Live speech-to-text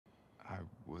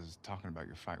was talking about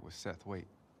your fight with Seth. Wait,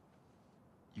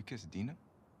 you kissed Dina?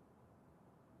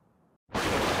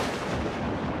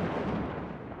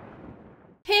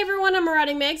 Hey everyone, I'm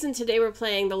Marauding Megs, and today we're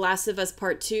playing The Last of Us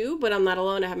Part 2, but I'm not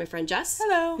alone. I have my friend Jess.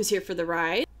 Hello. Who's here for the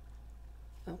ride.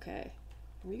 Okay,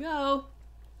 here we go.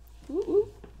 Ooh, ooh.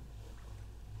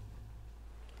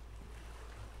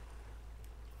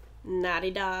 Naughty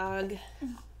dog.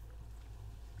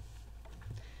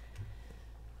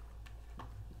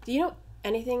 Do you know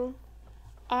anything?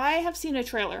 I have seen a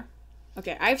trailer.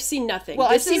 Okay, I've seen nothing. Well,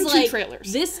 this I've seen is two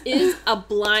trailers. This is a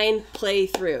blind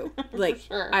playthrough. Like,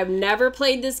 sure. I've never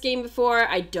played this game before.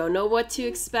 I don't know what to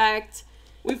expect.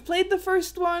 We've played the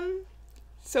first one,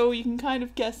 so you can kind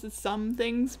of guess at some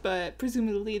things, but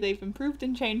presumably they've improved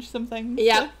and changed some things.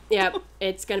 Yep.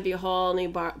 It's going to be a whole new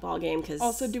ball game. Cause,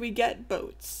 Also, do we get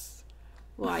boats?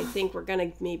 well, I think we're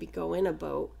going to maybe go in a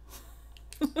boat.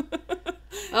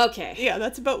 Okay. Yeah,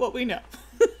 that's about what we know.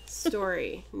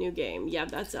 Story. New game. Yeah,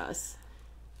 that's us.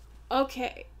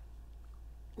 Okay.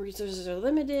 Resources are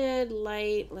limited.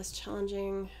 Light. Less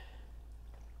challenging.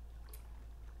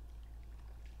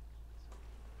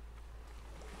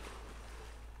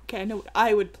 Okay, I know what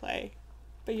I would play,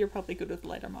 but you're probably good with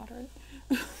light or moderate.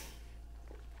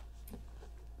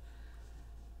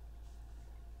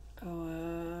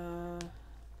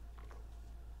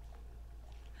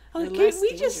 They're Can less we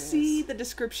dangerous. just see the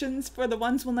descriptions for the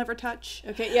ones we'll never touch?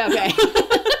 Okay, yeah, okay.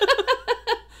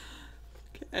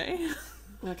 Okay.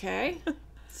 Okay.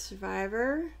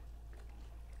 Survivor.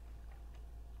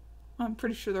 I'm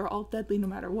pretty sure they're all deadly no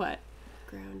matter what.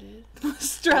 Grounded.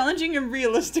 Most challenging and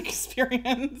realistic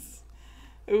experience.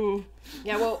 Ooh.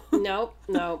 Yeah, well, no.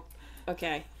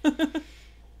 Okay.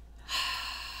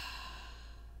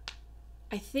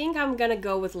 I think I'm gonna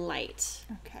go with light.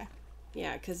 Okay.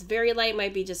 Yeah, because very light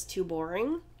might be just too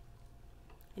boring.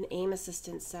 And aim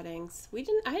assistance settings.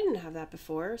 I didn't have that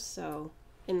before, so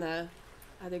in the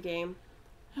other game.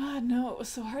 Ah, no, it was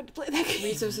so hard to play that game.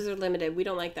 Resources are limited. We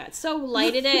don't like that. So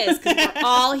light it is, because we're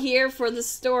all here for the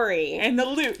story. And the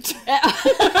loot.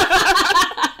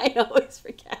 I always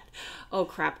forget. Oh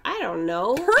crap, I don't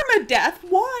know. Permadeath?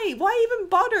 Why? Why even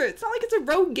bother? It's not like it's a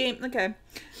rogue game. Okay.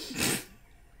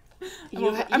 You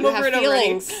I'm have over it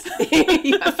already. feelings.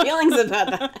 You have feelings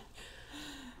about that.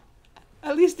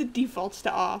 At least it defaults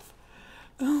to off.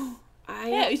 Oh.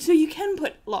 Yeah, so you can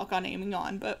put lock on aiming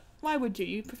on, but why would you?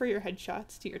 You prefer your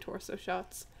headshots to your torso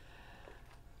shots.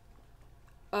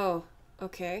 Oh,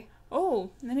 okay.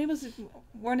 Oh, and it was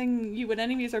warning you when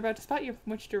enemies are about to spot you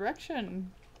from which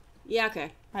direction. Yeah,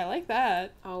 okay. I like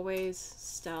that. Always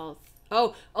stealth.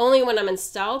 Oh, only when I'm in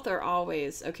stealth or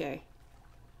always? Okay.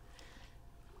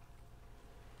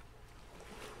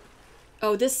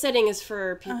 Oh, this setting is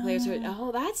for players who...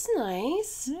 Oh, that's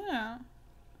nice. Yeah.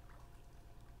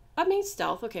 I mean,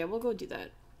 stealth. Okay, we'll go do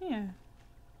that. Yeah.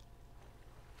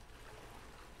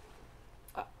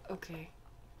 Okay.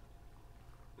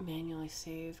 Manually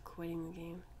save, quitting the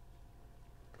game.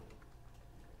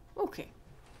 Okay.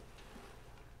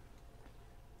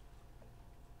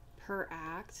 Per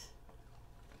act.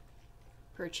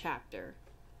 Per chapter.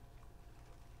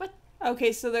 What?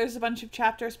 Okay, so there's a bunch of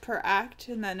chapters per act,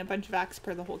 and then a bunch of acts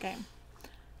per the whole game.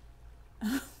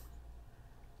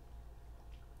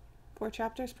 4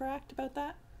 chapters per act, about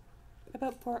that?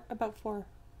 About four.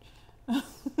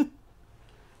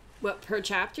 What, per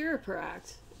chapter or per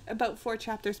act? About 4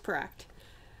 chapters per act.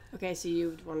 Okay, so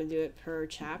you want to do it per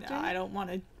chapter? No, I don't want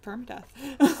a permadeath.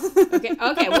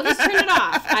 Okay, we'll just turn it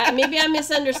off. Maybe I'm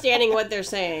misunderstanding what they're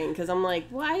saying, because I'm like,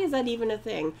 why is that even a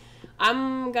thing?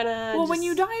 I'm gonna... Well, when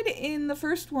you died in the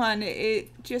first one,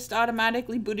 it just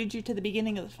automatically booted you to the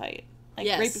beginning of the fight. Like,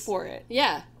 yes. right before it.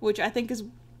 Yeah. Which I think is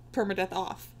permadeath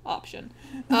off option.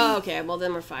 Oh, okay, well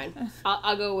then we're fine.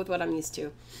 I'll go with what I'm used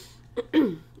to.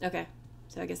 Okay,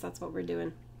 so I guess that's what we're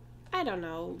doing. I don't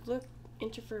know. Look,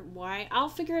 introvert, why? I'll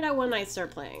figure it out when I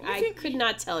start playing. I could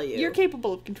not tell you. You're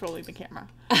capable of controlling the camera.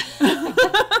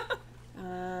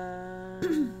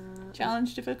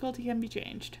 Challenge difficulty can be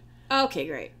changed. Okay,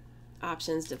 great.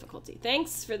 Options, difficulty.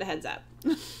 Thanks for the heads up.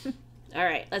 All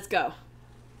right, let's go.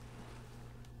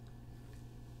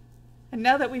 And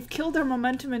now that we've killed our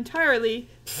momentum entirely,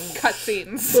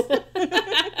 cutscenes.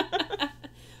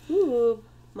 Ooh,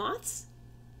 moths?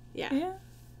 Yeah. Yeah.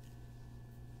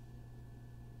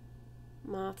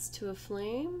 Moths to a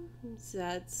flame? Is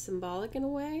that symbolic in a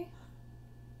way?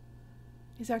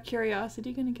 Is our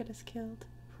curiosity gonna get us killed?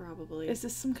 Probably. Is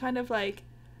this some kind of, like,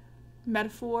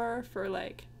 metaphor for,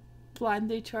 like,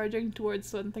 blindly charging towards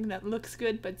something that looks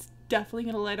good, but it's definitely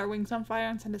gonna light our wings on fire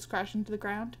and send us crashing to the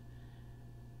ground?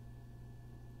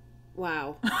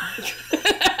 Wow.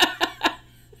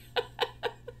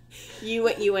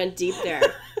 You went deep there.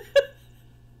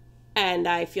 And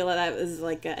I feel that was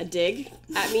like a dig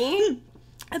at me.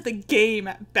 At the game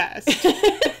at best.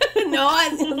 No,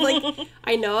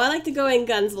 I know I like to go in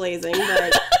guns blazing,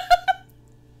 but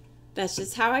that's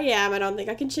just how I am. I don't think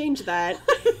I can change that.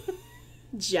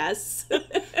 Jess.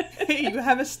 Hey, you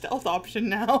have a stealth option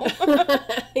now.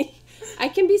 I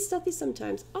can be stealthy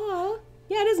sometimes. Aw.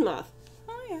 Yeah, it is Moth.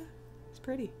 Oh, yeah. It's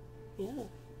pretty. Yeah.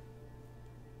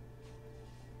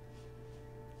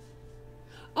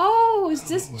 Oh, is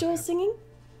this Joel singing?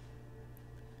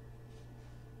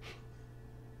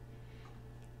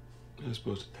 I was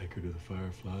supposed to take her to the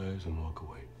Fireflies and walk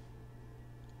away.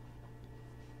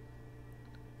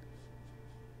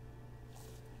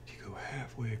 You go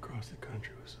halfway across the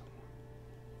country with someone.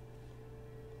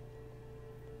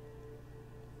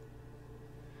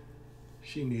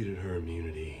 She needed her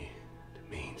immunity to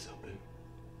mean something.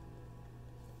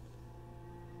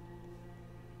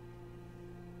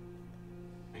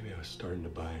 Maybe I was starting to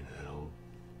buy into that whole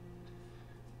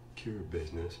cure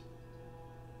business.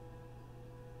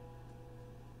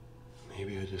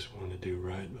 Maybe I just wanted to do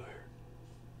right by her.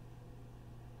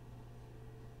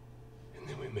 And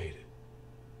then we made it.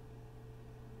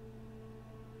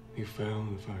 We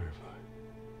found the Firefly.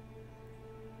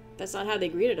 That's not how they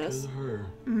greeted Because us. of her,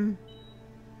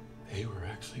 they were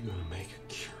actually going to make a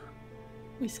cure.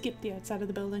 We skipped the outside of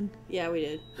the building. Yeah, we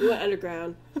did. We went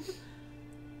underground. The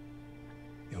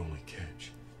only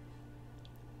catch,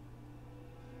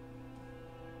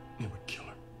 it would kill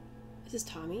her. Is this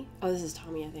Tommy? Oh, this is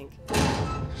Tommy, I think.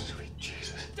 Sweet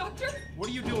Jesus. Doctor? What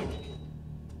are you doing?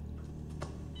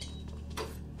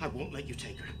 I won't let you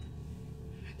take her.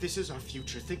 This is our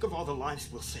future. Think of all the lives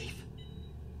we'll save.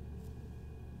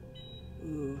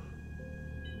 Ooh.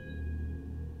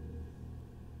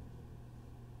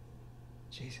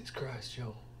 Jesus Christ,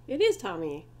 Joel. It is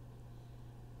Tommy.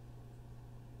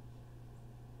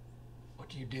 What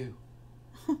do you do?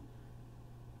 I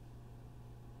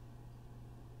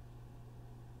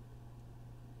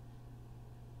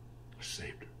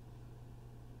saved her.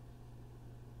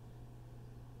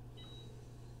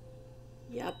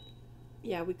 Yep.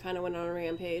 Yeah, we kind of went on a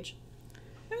rampage.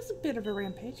 It was a bit of a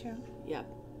rampage, yeah. Yep.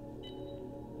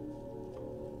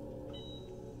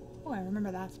 Oh, I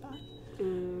remember that spot.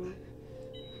 Mm.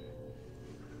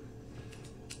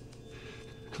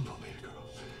 Come on, baby girl.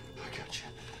 I got you.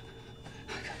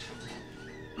 I got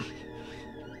you.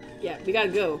 Yeah, we gotta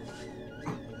go.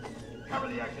 Cover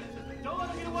the exit. Don't let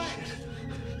him get away.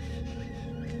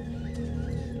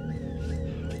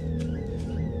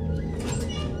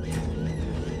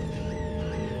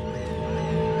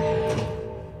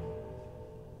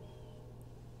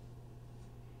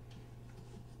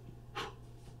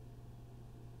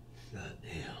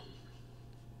 Goddamn.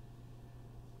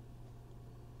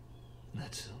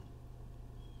 That's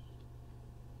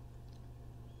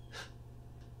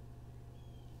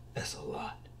that's a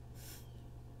lot.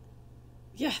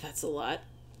 Yeah, that's a lot.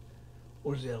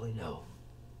 What does Ellie know?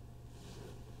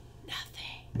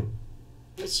 Nothing.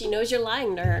 But she knows you're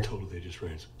lying to her. I told her they just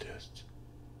ran some tests.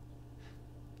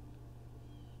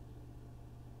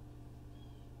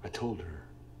 I told her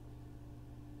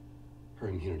her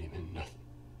immunity meant nothing.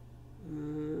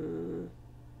 Mm.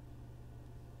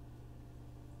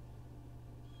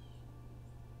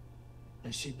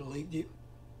 And she believed you?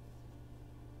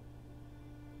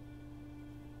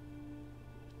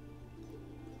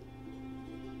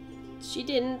 She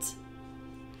didn't.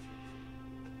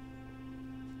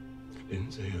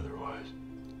 Didn't say otherwise.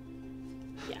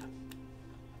 Yeah.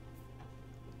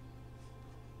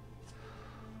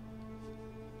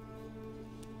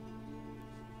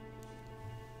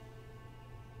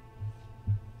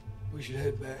 We should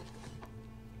head back.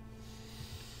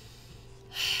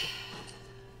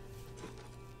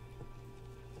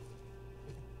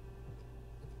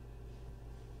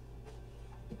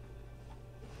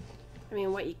 I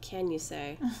mean, what can you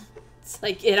say? It's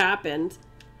like, it happened.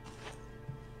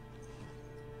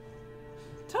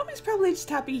 Tommy's probably just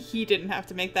happy he didn't have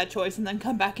to make that choice and then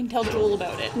come back and tell Joel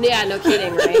about it. Yeah, no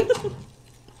kidding, right?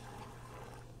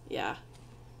 Yeah.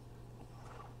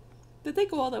 Did they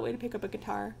go all that way to pick up a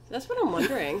guitar? That's what I'm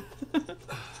wondering.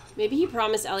 Maybe he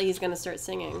promised Ellie he's gonna start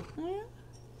singing. Yeah.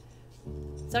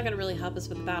 It's not gonna really help us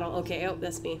with the battle. Okay, oh,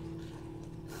 that's me.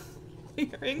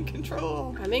 You're in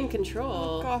control. I'm in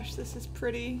control. Oh gosh, this is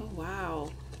pretty. Oh, wow.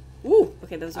 Ooh,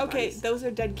 okay, those are Okay, bodies. those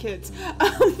are dead kids.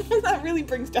 That really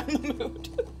brings down the mood.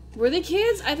 Were they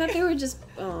kids? I thought they were just...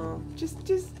 Oh. Just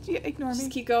yeah, ignore me.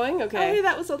 Just keep going? Oh, Okay. hey,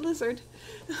 that was a lizard.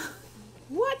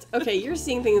 What? Okay, you're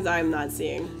seeing things I'm not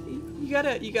seeing. You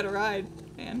gotta ride,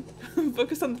 man.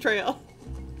 Focus on the trail.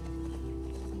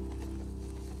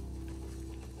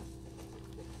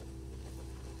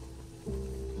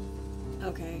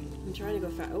 Okay, I'm trying to go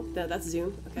fast. Oh, that's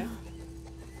zoom. Okay.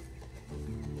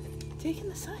 Taking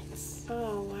the sights.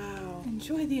 Oh, wow.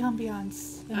 Enjoy the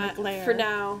ambiance and the glare. For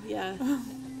now, yeah.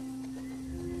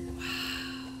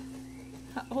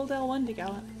 Hold L1 to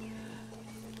gallop.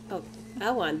 Oh,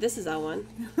 L1. This is L1,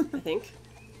 I think.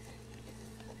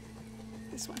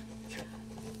 This one.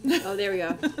 Oh, there we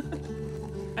go.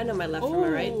 I know my left from my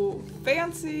right. Oh,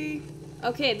 fancy.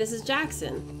 Okay, this is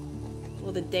Jackson.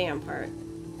 Well, the damn part.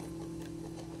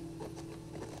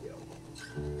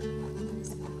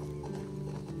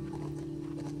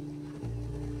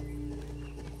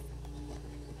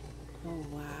 Oh,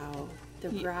 wow. The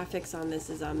graphics on this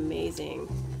is amazing.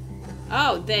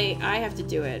 Oh, I have to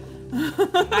do it.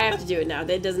 I have to do it now.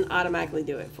 That doesn't automatically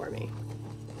do it for me.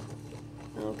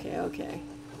 Okay, okay.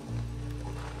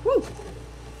 Woo!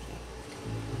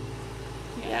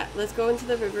 Yeah, let's go into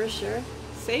the river, sure.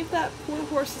 Save that poor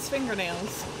horse's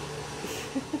fingernails.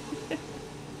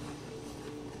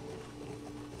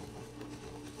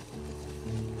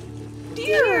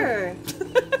 Deer!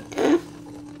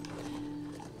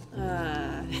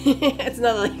 It's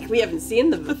not like we haven't seen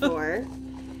them before.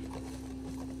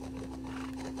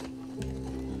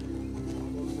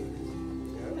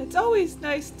 It's always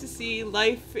nice to see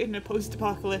life in a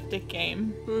post-apocalyptic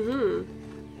game.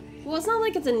 Mm-hmm. Well, it's not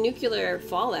like it's a nuclear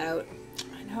Fallout.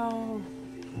 I know.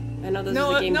 I know those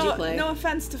are the games you play. No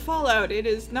offense to Fallout, it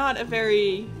is not a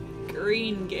very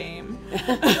green game.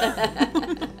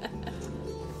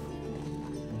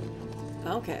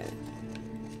 Okay.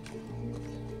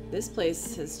 This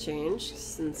place has changed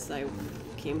since I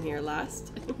came here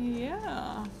last.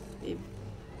 Yeah. They've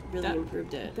really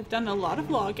improved it. They've done a lot of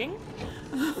logging.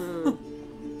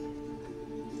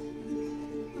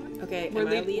 Okay, We're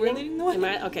leading the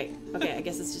way. Okay, I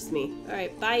guess it's just me.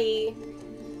 Alright, bye!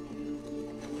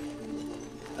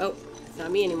 Oh, it's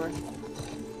not me anymore.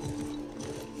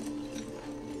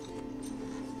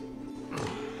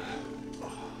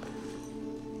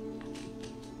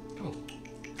 Oh,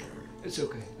 it's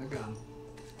okay. I got him.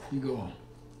 You go on.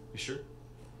 You sure?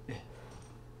 Yeah.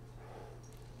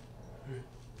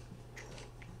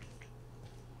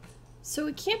 So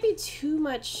it can't be too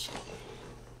much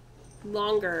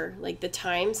longer, like the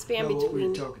time span No, what were you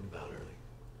between... talking about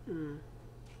earlier?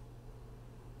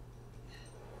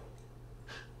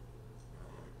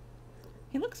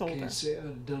 He looks older. Can't say I'd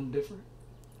have done different.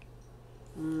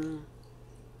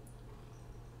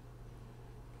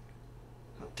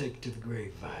 I'll take it to the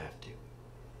grave if I have to.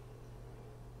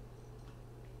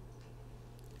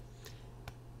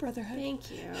 Brotherhood.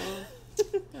 Thank you.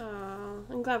 Aw,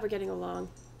 I'm glad we're getting along.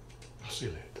 I'll see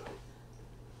you later, Doc.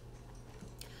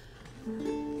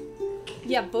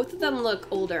 Yeah, both of them look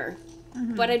older,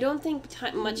 but I don't think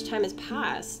much time has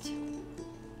passed.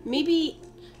 Maybe...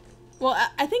 Well,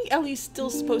 I think Ellie's still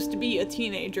supposed to be a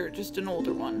teenager, just an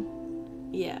older one.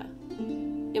 Yeah.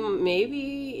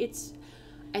 Maybe it's...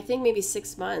 I think maybe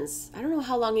 6 months. I don't know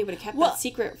how long he would have kept that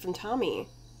secret from Tommy.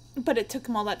 But it took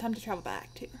him all that time to travel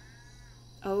back, too.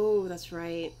 Oh, that's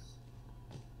right.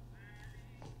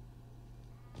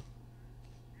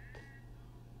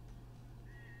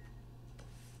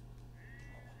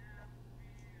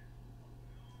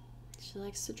 She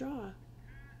likes to draw.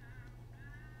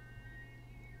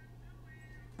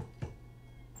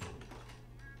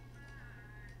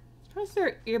 How's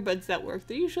their earbuds that work?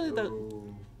 They're usually the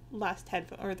last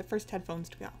headphone or the first headphones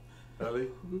to go. Ellie?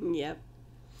 Yep.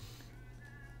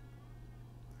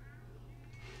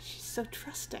 She's so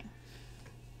trusting.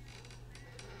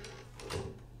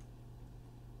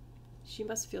 She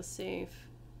must feel safe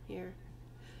here.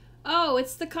 Oh,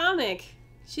 it's the comic.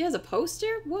 She has a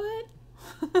poster? What?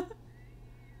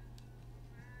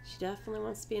 She definitely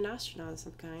wants to be an astronaut of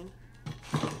some kind.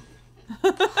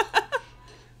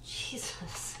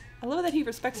 Jesus. I love that he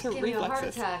respects her Give me a heart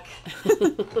reflexes. attack.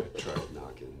 I tried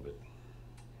knocking, but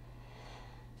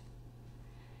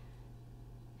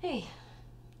Hey,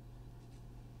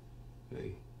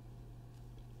 hey,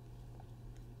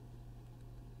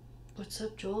 what's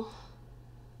up, Joel?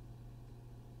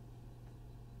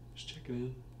 just checking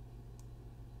in.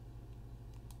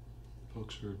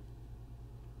 Folks are,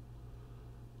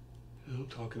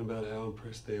 talking about how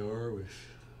impressed they are with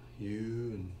you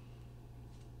and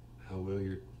how well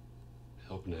you're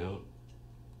helping out.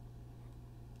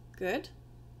 Good?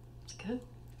 Good.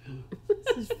 Yeah.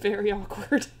 This is very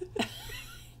awkward.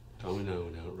 Tommy and I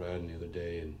went out riding the other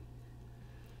day, and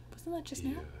Wasn't that just he,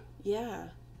 now? Yeah.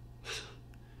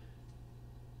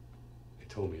 he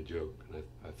told me a joke, and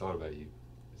I thought about you.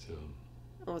 It's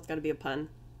Oh, it's gotta be a pun.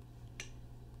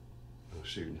 oh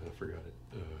shoot, I forgot it.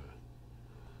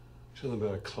 Something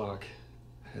about a clock.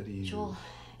 How do you? Joel,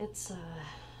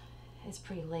 It's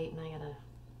pretty late and I gotta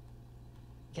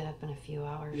get up in a few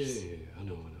hours. Yeah, I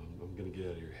know. I'm gonna get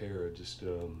out of your hair.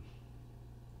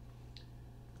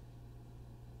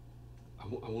 I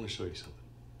want to show you something.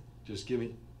 Just give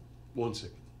me 1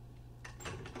 second.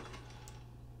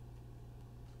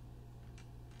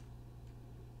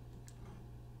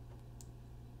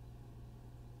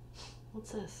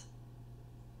 What's this?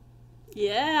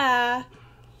 Yeah.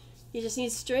 You just need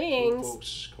Old strings.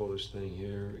 folks call this thing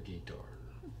here a guitar.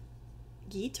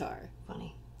 Guitar.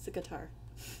 Funny. It's a guitar.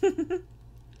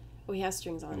 Oh, he has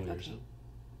strings on You it. wanna hear Okay. something?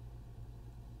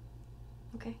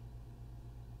 Okay.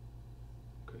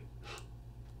 Okay.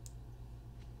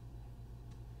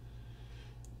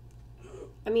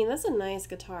 I mean, that's a nice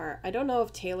guitar. I don't know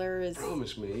if Taylor is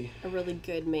Promise me a really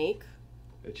good make.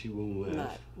 that you won't I'm laugh.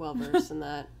 not well versed in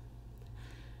that.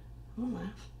 I won't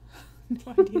laugh. No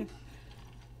idea.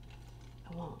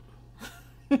 I won't.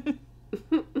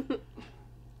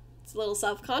 It's a little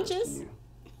self-conscious. You.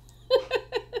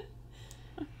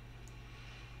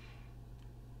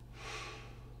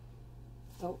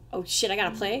 Oh shit, I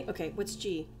gotta play? Okay, what's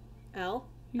G? L?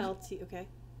 L, T, okay.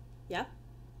 Yep.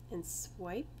 And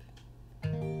swipe.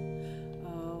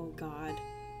 Oh god.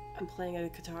 I'm playing a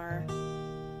guitar.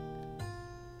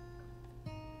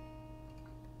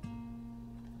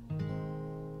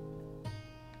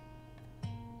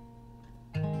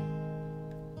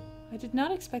 I did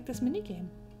not expect this minigame.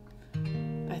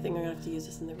 I think I'm gonna have to use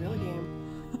this in the real game.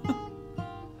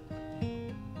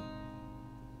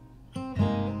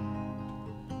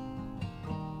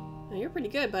 Oh, you're pretty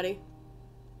good, buddy.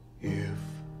 If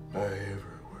I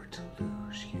ever were to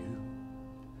lose you,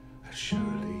 I'd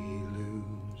surely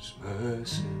lose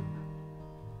myself.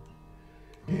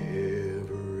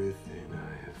 Everything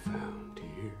I have found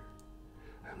here,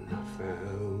 I've not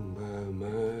found by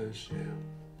myself.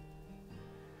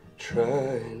 Try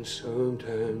and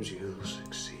sometimes you'll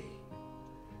succeed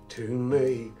to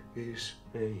make this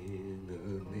man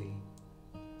of me.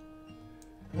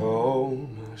 All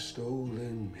my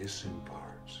stolen missing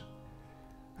parts,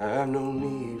 I've no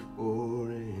need for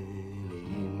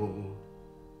any more.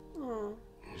 Oh.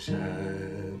 As I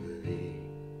believe,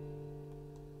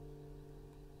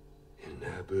 and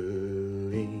I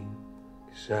believe,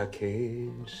 'cause I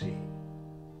can see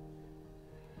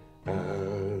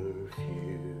our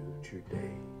future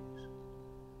days,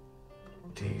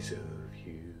 days of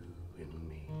you and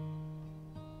me.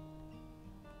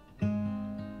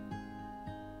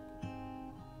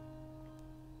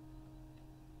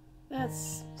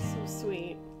 That's so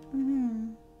sweet.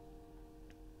 Mm-hmm.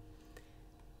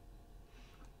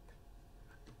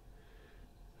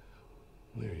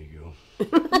 There you go.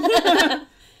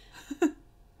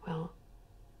 Well,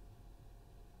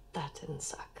 that didn't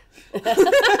suck.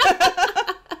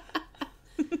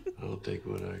 I'll take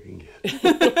what I can get.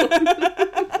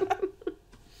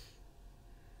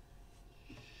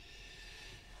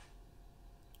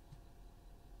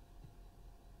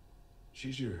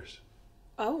 She's yours.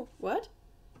 Oh, what?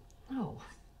 No.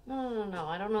 No.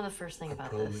 I don't know the first thing I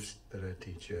about promised this. that I'd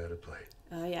teach you how to play.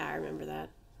 Oh yeah, I remember that.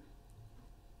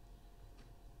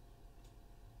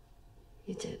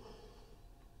 You did.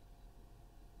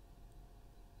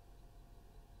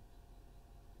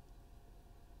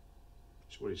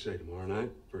 So what do you say, tomorrow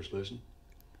night? First lesson?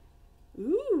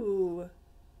 Ooh.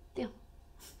 Deal.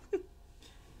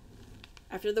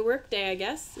 After the work day, I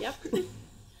guess. Yep.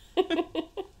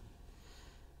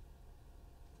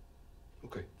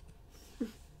 Okay.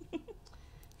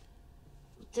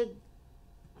 Do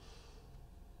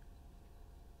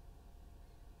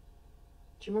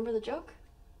you remember the joke?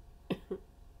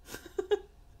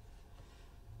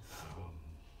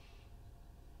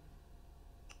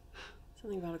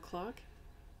 Something about a clock?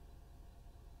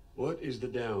 What is the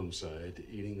downside to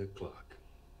eating a clock?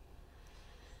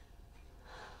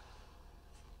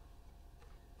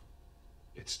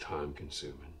 It's time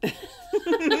consuming.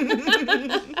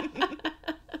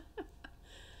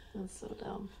 That's so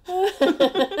dumb.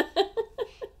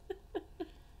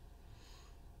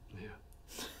 Yeah.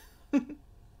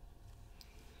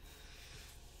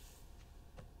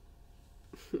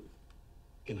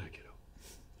 Good night, kiddo.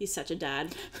 He's such a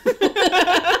dad.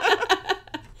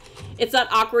 It's that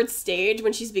awkward stage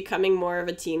when she's becoming more of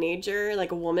a teenager,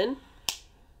 like a woman.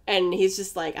 And he's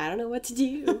just like, I don't know what to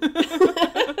do.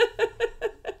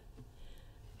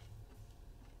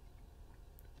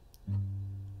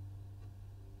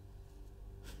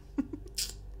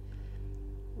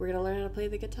 We're gonna learn how to play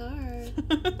the guitar.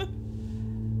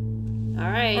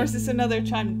 All right. Or is this another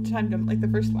chime like the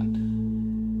first one?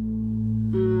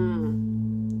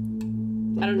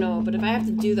 I don't know, but if I have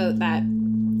to do that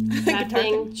Guitar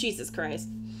thing, Jesus Christ.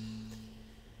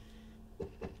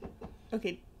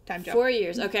 Okay, time jump. 4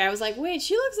 years. Okay, I was like, wait,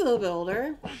 she looks a little bit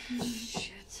older.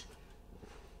 Shit.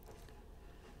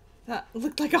 That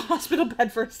looked like a hospital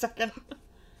bed for a second.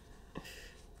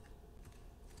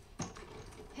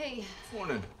 Hey,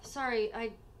 Morning. sorry,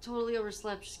 I totally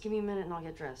overslept. Just give me a minute and I'll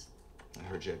get dressed. I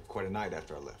heard you had quite a night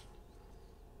after I left.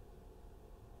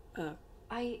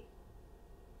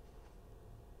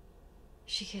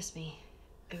 She kissed me.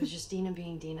 It was just Dina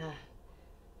being Dina.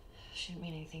 She didn't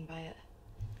mean anything by it.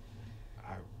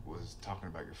 I was talking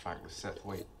about your fight with Seth.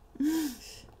 Wait.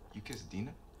 You kissed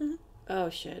Dina? Oh,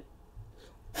 shit.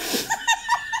 I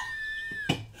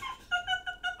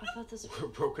thought this... We're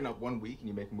broken up 1 week and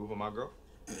you make a move on my girl?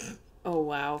 Oh,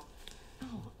 wow.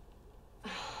 Oh.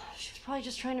 She was probably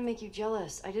just trying to make you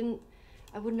jealous. I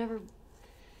would never...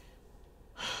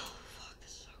 Fuck,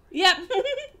 this is so... Yep.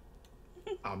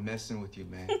 I'm messing with you,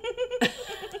 man.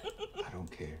 I don't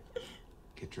care.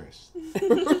 Get dressed.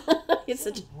 It's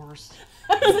such a Worst.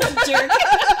 jerk.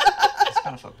 It's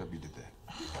kind of fucked up you did that.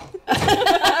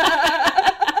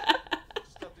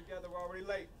 Stuff together, we're already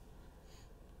late.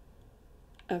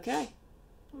 Okay.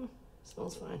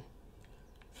 Smells fine.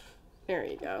 There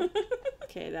you go.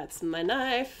 Okay, that's my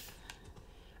knife.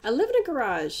 I live in a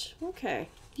garage. Okay.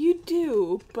 You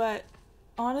do, but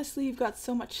honestly, you've got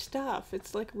so much stuff.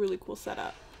 It's like a really cool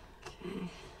setup.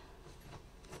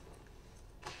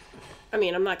 I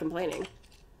mean, I'm not complaining.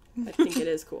 I think it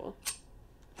is cool.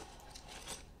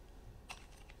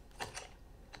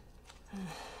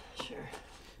 Sure.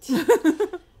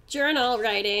 Journal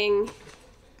writing.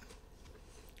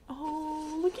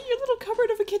 Oh, look at your little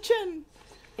cupboard of a kitchen.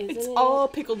 Isn't It's it? all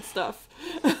pickled stuff.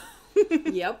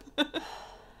 Yep.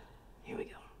 Here we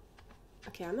go.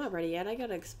 Okay, I'm not ready yet. I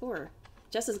gotta explore.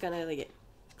 Jess is gonna like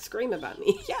scream about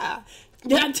me. Yeah.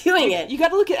 Not doing it. You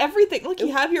gotta look at everything. Look,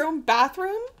 you have your own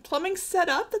bathroom, plumbing set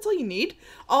up. That's all you need.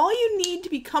 All you need to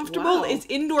be comfortable Wow. is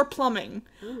indoor plumbing.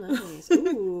 Oh, nice.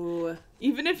 Ooh.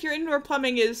 Even if your indoor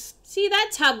plumbing is See, that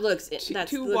tub looks...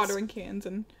 two looks watering cans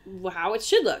and... how it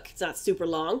should look. It's not super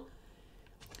long.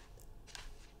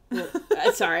 Well,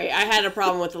 sorry, I had a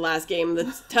problem with the last game.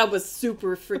 The tub was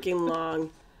super freaking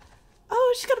long.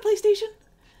 Oh, she's got a PlayStation.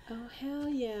 Oh, hell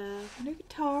yeah. And a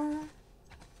guitar.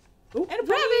 Ooh, And a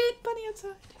rabbit! bunny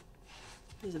outside.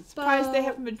 There's a Surprised they bow.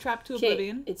 haven't been trapped to Okay,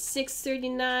 oblivion. it's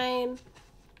 6:39.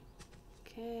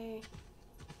 Okay.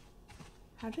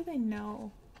 How do they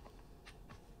know?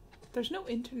 There's no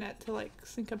internet to, like,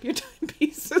 sync up your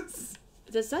timepieces.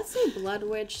 Does that say Blood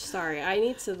Witch? Sorry, I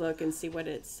need to look and see what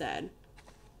it said.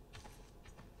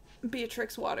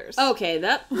 Beatrix Waters. Okay,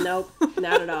 nope,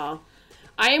 not at all.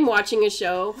 I am watching a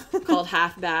show called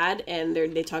Half Bad, and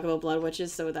they talk about blood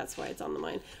witches, so that's why it's on the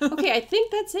mind. Okay, I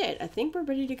think that's it. I think we're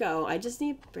ready to go. I just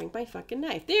need to bring my fucking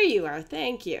knife. There you are.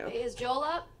 Thank you. Hey, is Joel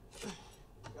up?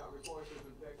 Got reports of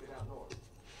infected out north.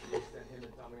 We sent him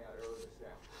and Tommy out early to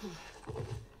scout.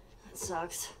 That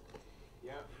sucks.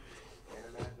 Yeah. Can't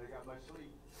imagine they got much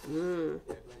sleep.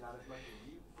 Definitely not as much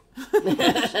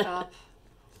as you. Shut up.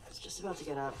 I was just about to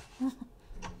get up.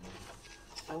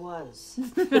 I was.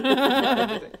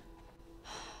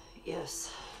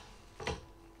 Yes.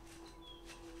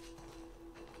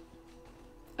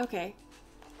 Okay.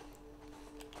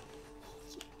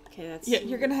 Okay, that's... Yeah,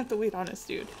 you're gonna have to wait on us,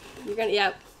 dude. You're gonna...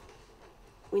 Yep.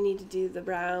 We need to do the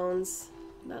browns.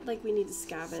 Not like we need to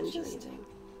scavenge or anything.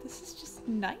 This is just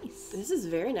nice. This is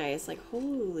very nice. Like,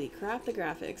 holy crap, the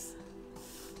graphics.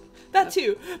 That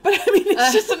too. But I mean,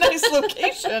 it's just a nice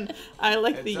location. I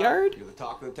like Heads the up, yard. You're the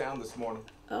talk of the town this morning.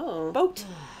 Oh. Boat.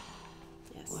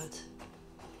 Yes. What?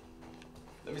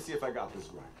 Let me see if I got this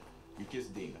right. You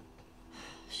kissed Dina,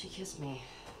 She kissed me.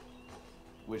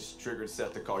 which triggered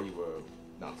Seth to call you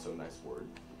a not so nice word.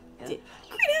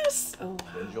 Greenhouse. Oh, wow.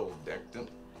 Then Joel decked him,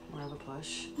 More of a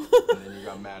push. and then you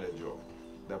got mad at Joel.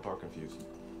 That part confused me.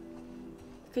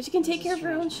 Because you can take care of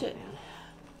your own Strange, shit. man.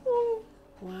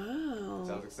 Wow.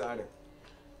 Sounds exciting.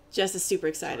 Jess is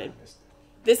super Sorry, excited. I missed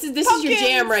it. This is your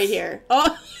jam Pumpkins! right here.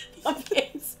 Oh,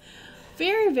 pumpkins.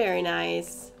 Very, very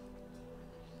nice.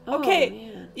 Oh, Okay,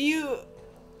 man. you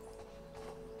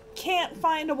can't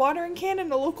find a watering can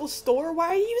in a local store? Why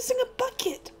are you using a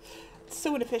bucket? It's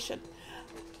so inefficient.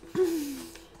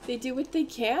 They do what they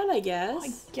can, I I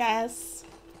guess. guess.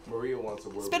 Maria wants a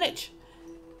word. Spinach.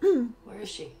 Where is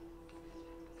she?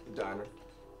 With the diner.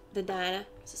 The Dinah.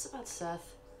 Is this about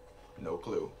Seth? No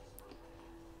clue.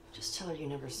 Just tell her you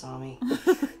never saw me.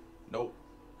 Nope.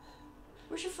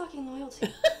 Where's your fucking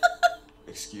loyalty?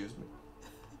 Excuse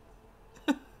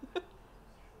me.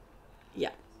 Yeah.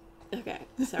 Okay.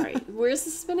 Sorry. Where's the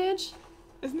spinach?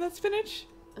 Isn't that spinach?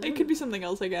 It could be something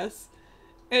else, I guess.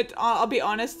 I'll be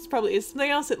honest, it probably is something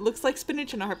else. It looks like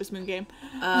spinach in a Harvest Moon game.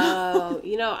 Oh,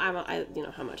 you know, you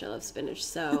know how much I love spinach,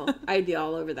 so I'd be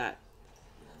all over that.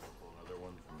 Another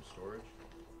one from storage?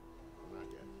 Not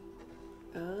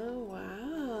yet. Oh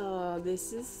wow,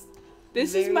 this is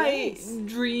my nice.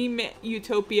 dream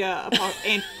utopia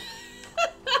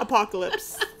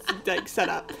apocalypse like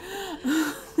setup.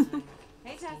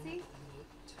 Hey, Jesse.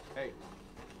 Hey,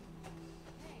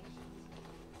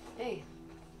 Hey,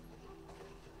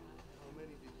 how many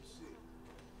did you see?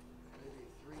 Maybe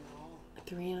 3 in all?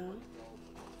 3 in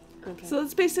all. Okay. So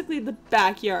it's basically the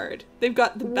backyard. They've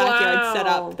got the backyard set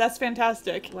Wow. up. That's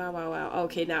fantastic. Wow, wow, wow.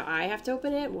 Okay, now I have to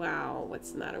open it? Wow,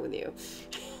 what's the matter with you?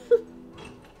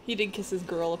 He did kiss his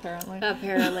girl, apparently.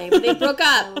 Apparently, but they broke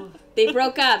up. They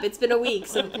broke up. It's been a week,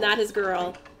 so not his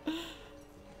girl.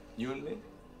 You and me?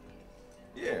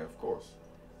 Yeah, of course.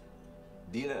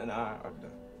 Dina and I are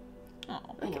done. Oh,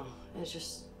 I know. It's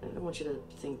just, I don't want you to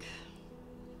think.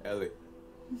 Ellie,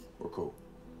 we're cool.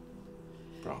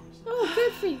 Promise. Oh,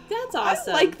 good for you. That's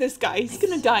awesome. I like this guy. He's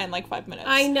gonna die in like 5 minutes.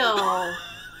 I know.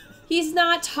 He's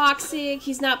not toxic.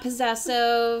 He's not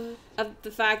possessive of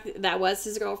the fact that that was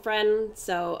his girlfriend.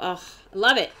 So, I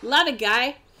love it. Love it,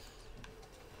 guy.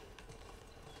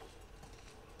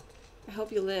 I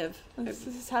hope you live. This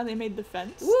is how they made the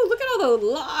fence. Ooh, look at all those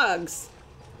logs.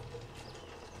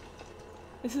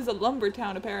 This is a lumber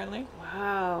town, apparently.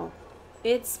 Wow.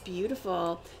 It's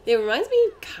beautiful. It reminds me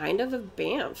kind of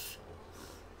Banff.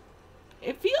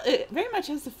 It very much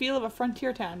has the feel of a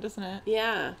frontier town, doesn't it?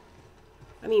 Yeah.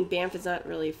 I mean, Banff is not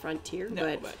really frontier,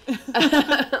 No, but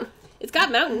but it's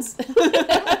got mountains.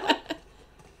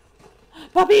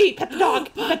 Puppy, pet the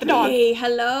dog. Pet the dog. Hey,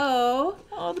 hello.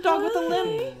 Oh, the dog with the limp.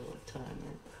 Hey, little timer.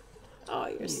 Oh,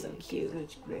 you're so cute.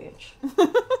 Good scratch.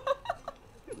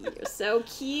 You're so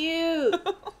cute.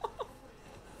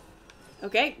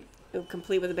 Okay,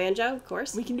 complete with a banjo, of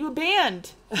course. We can do a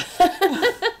band.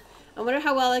 I wonder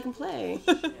how well I can play.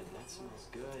 Yeah, that smells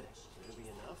good. It'll be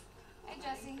enough. Hey,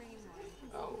 Jesse.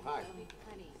 Oh, hi.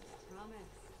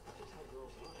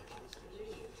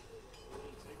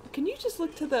 Can you just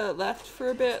look to the left for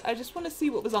a bit? I just want to see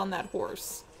what was on that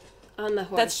horse. On the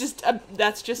horse.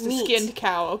 That's just a Meat. skinned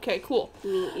cow. Okay, cool.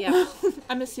 Meat, yeah.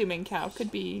 I'm assuming cow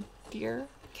could be deer.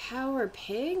 Cow or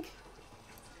pig?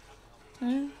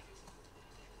 Hmm?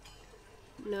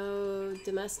 No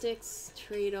domestics,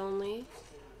 trade only.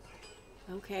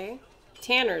 Okay.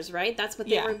 Tanners, right? That's what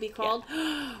they Yeah, would be called?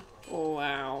 Oh,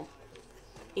 wow.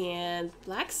 And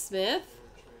blacksmith.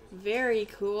 Very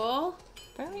cool.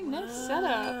 Very nice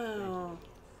setup. Wow.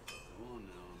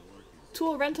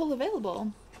 Tool rental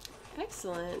available.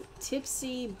 Excellent.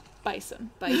 Tipsy Bison.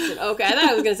 Bison. Okay, I thought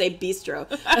I was going to say bistro.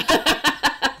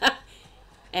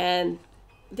 And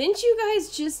didn't you guys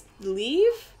just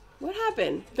leave? What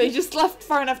happened? They just left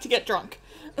far enough to get drunk.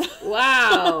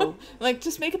 Wow. Like,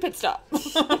 just make a pit stop. Want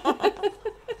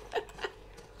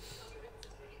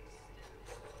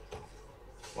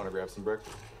to grab some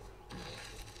breakfast?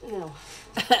 No.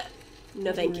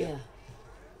 No, thank you. Maria.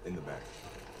 In the back.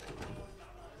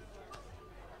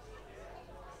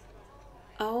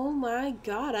 Oh my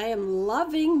god, I am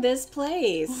loving this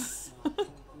place.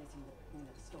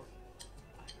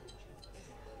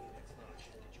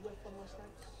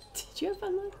 Did you have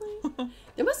fun last night?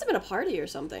 There must have been a party or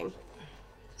something.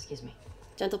 Excuse me.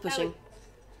 Gentle pushing. Ellie.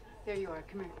 There you are.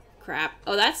 Come here. Crap.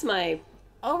 Oh, that's my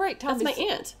Oh, right, that's Tommy's, my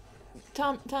aunt.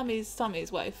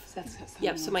 Tommy's wife. That's something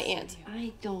Yep, so I my wanna aunt. say to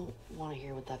I don't want to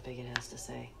hear what that bigot has to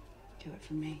say. you. Do it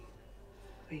for me.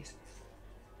 Please.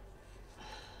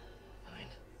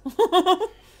 Fine.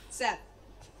 Seth.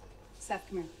 Seth,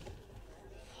 come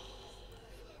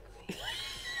here.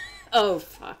 Oh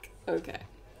fuck. Okay.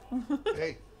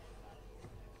 Hey.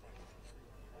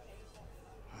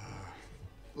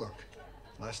 Look,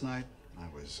 last night I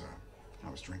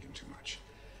was drinking too much.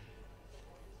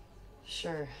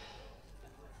 Sure.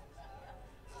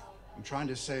 I'm trying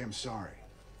to say I'm sorry.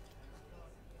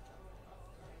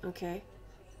 Okay.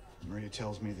 Maria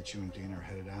tells me that you and Dean are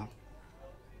headed out.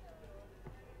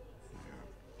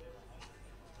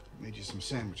 I made you some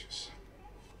sandwiches.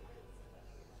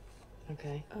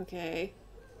 Okay. Okay.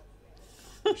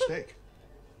 Your steak.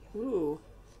 Ooh.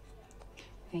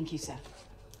 Thank you, Seth.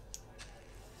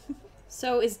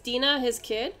 So is Dina his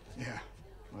kid? Yeah.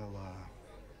 Well,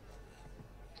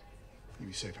 you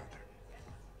be safe out there.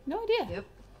 No idea. Yep.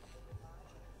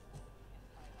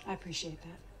 I appreciate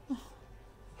that.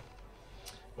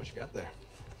 What you got there?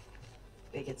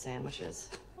 Bigot sandwiches.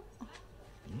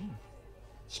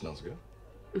 Smells good.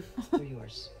 They're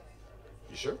yours.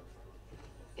 You sure?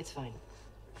 It's fine.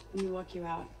 Let me walk you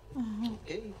out.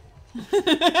 Okay. He's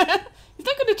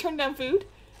not going to turn down food.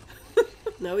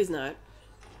 No, he's not.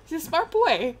 He's a smart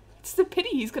boy. It's a pity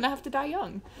he's gonna have to die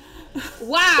young.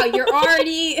 Wow, you're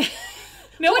already...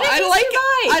 No,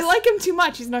 I like him too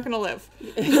much. He's not gonna live.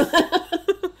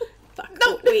 Fuck.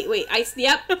 No. Wait.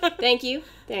 Yep. Thank you.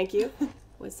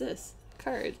 What's this?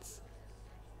 Cards.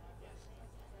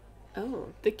 Oh.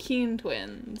 The Keene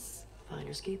twins.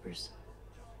 Finders keepers.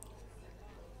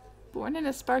 Born in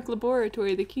a Spark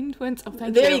laboratory, the Keene twins... Oh,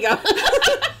 thank there you go.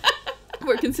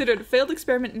 were considered a failed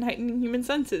experiment in heightening human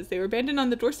senses. They were abandoned on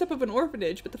the doorstep of an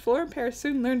orphanage, but the Flora pair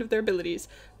soon learned of their abilities.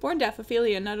 Born deaf,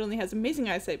 Ophelia not only has amazing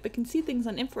eyesight, but can see things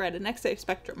on infrared and X-ray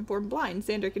spectrum. Born blind,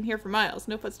 Xander can hear for miles.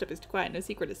 No footstep is too quiet, no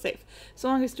secret is safe. So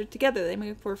long as they're together, they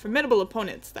make for formidable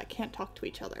opponents that can't talk to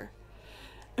each other.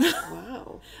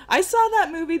 Wow. I saw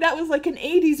that movie. That was like an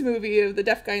 80s movie of the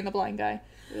deaf guy and the blind guy.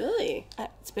 Really?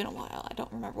 It's been a while. I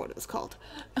don't remember what it was called.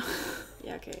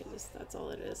 Yeah, okay. That's all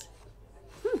it is.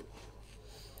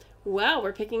 Wow,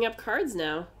 we're picking up cards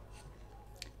now.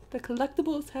 The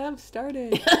collectibles have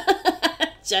started.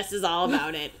 Jess is all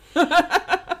about it.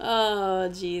 Oh,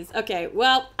 jeez. Okay,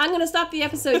 well, I'm going to stop the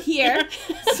episode here.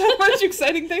 So much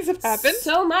exciting things have happened.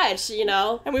 So much, you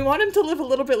know. And we want him to live a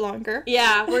little bit longer.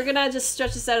 Yeah, we're going to just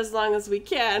stretch this out as long as we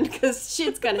can, because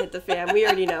shit's going to hit the fan. We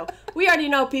already know. We already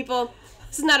know, people.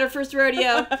 This is not our first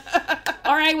rodeo.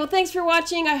 All right, well, thanks for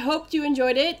watching. I hope you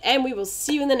enjoyed it, and we will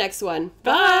see you in the next one.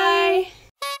 Bye!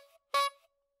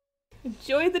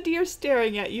 Enjoy the deer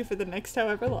staring at you for the next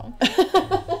however long.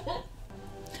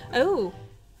 Oh.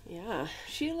 Yeah.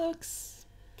 She looks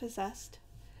possessed.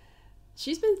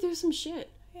 She's been through some shit.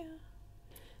 Yeah.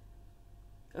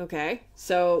 Okay,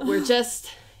 so we're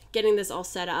just getting this all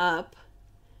set up.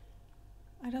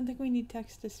 I don't think we need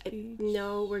text to speech.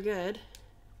 No, we're good.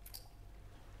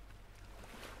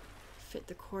 Fit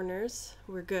the corners.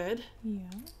 We're good. Yeah.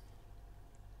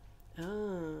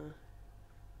 Ah.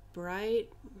 Bright.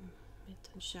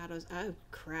 Midtone shadows. Oh,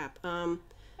 crap.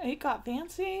 It got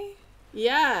fancy.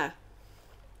 Yeah.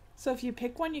 So if you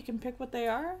pick one, you can pick what they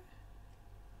are?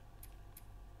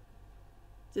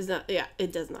 Does not. Yeah,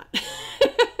 it does not.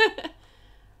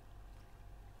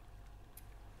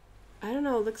 I don't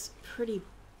know. It looks pretty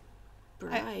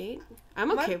bright.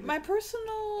 I'm okay with my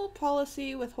personal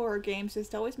policy with horror games is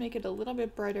to always make it a little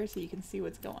bit brighter so you can see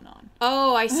what's going on.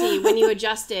 Oh, I see. When you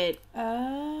adjust it.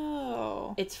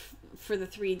 Oh. It's for the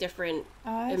 3 different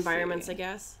environments, I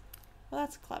guess. Well,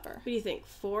 that's clever. What do you think?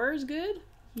 4 is good?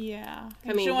 Yeah.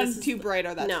 I mean, one's too bright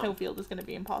or that no. snowfield is going to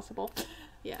be impossible.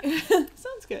 Yeah.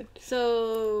 Sounds good.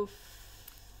 So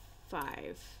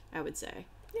 5, I would say.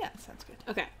 Yeah, sounds good.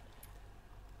 Okay.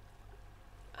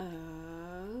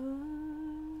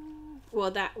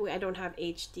 Well, that I don't have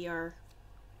HDR.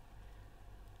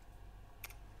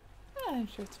 Yeah, I'm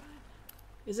sure it's fine.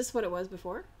 Is this what it was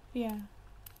before? Yeah.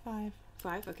 5.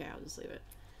 5? Okay, I'll just leave it.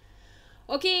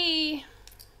 Okay.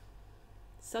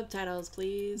 Subtitles,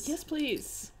 please. Yes,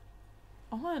 please.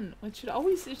 On. It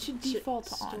should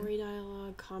default on. Story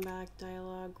dialogue, combat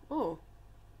dialogue. Oh.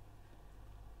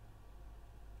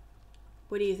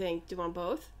 What do you think? Do you want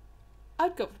both?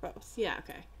 I'd go for both. Yeah,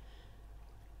 okay.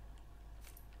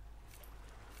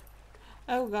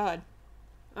 Oh, God.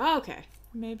 Oh, okay.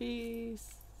 Maybe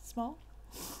small?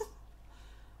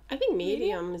 I think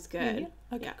medium is good. Medium?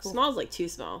 Okay, yeah, cool. small is like too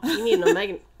small. You need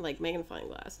a magnifying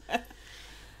glass.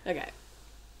 Okay.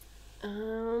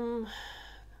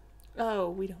 Oh,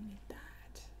 we don't need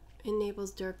that.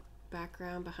 Enables dark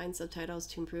background behind subtitles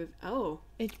to improve. Oh.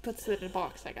 It puts it in a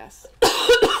box, I guess.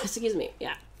 Excuse me.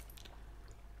 Yeah.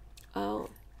 Oh.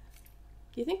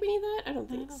 Do you think we need that? I don't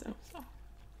think so.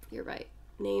 You're right.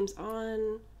 Names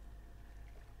on.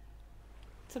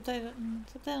 Subtitle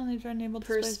names are enabled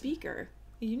Per displays. speaker.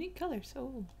 Unique colors.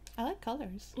 Oh, I like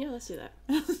colors. Yeah, let's do that.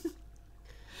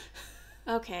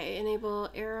 Okay, enable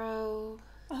arrow.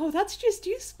 Oh, that's just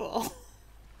useful.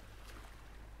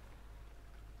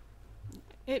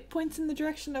 It points in the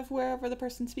direction of wherever the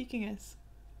person speaking is.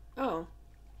 Oh.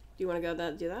 Do you want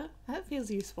to do that? That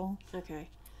feels useful. Okay.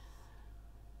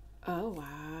 Oh,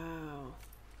 wow.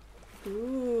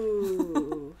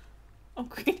 Ooh. Oh,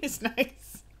 green is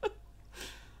nice.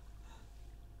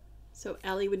 So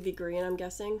Ellie would be green, I'm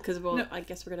guessing? Because No. I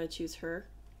guess we're going to choose her.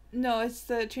 No, it's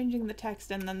changing the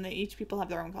text and then each people have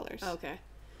their own colors. Oh, okay.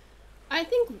 I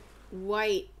think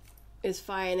white is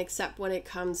fine, except when it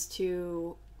comes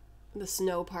to the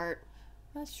snow part.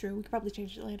 That's true. We could probably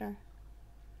change it later.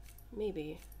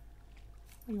 Maybe.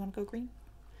 You want to go green?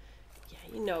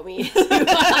 Yeah, you know me.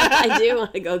 I do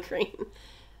want to go green.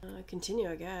 Continue,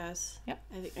 I guess. Yep.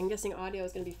 I'm guessing audio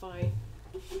is going to be fine.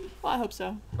 Well, I hope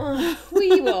so.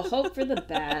 We will hope for the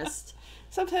best.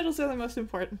 Subtitles are the most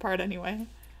important part anyway.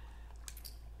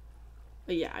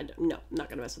 Yeah, no, I'm not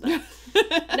gonna mess with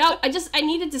that. No, I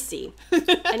needed to see.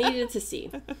 I needed to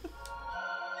see.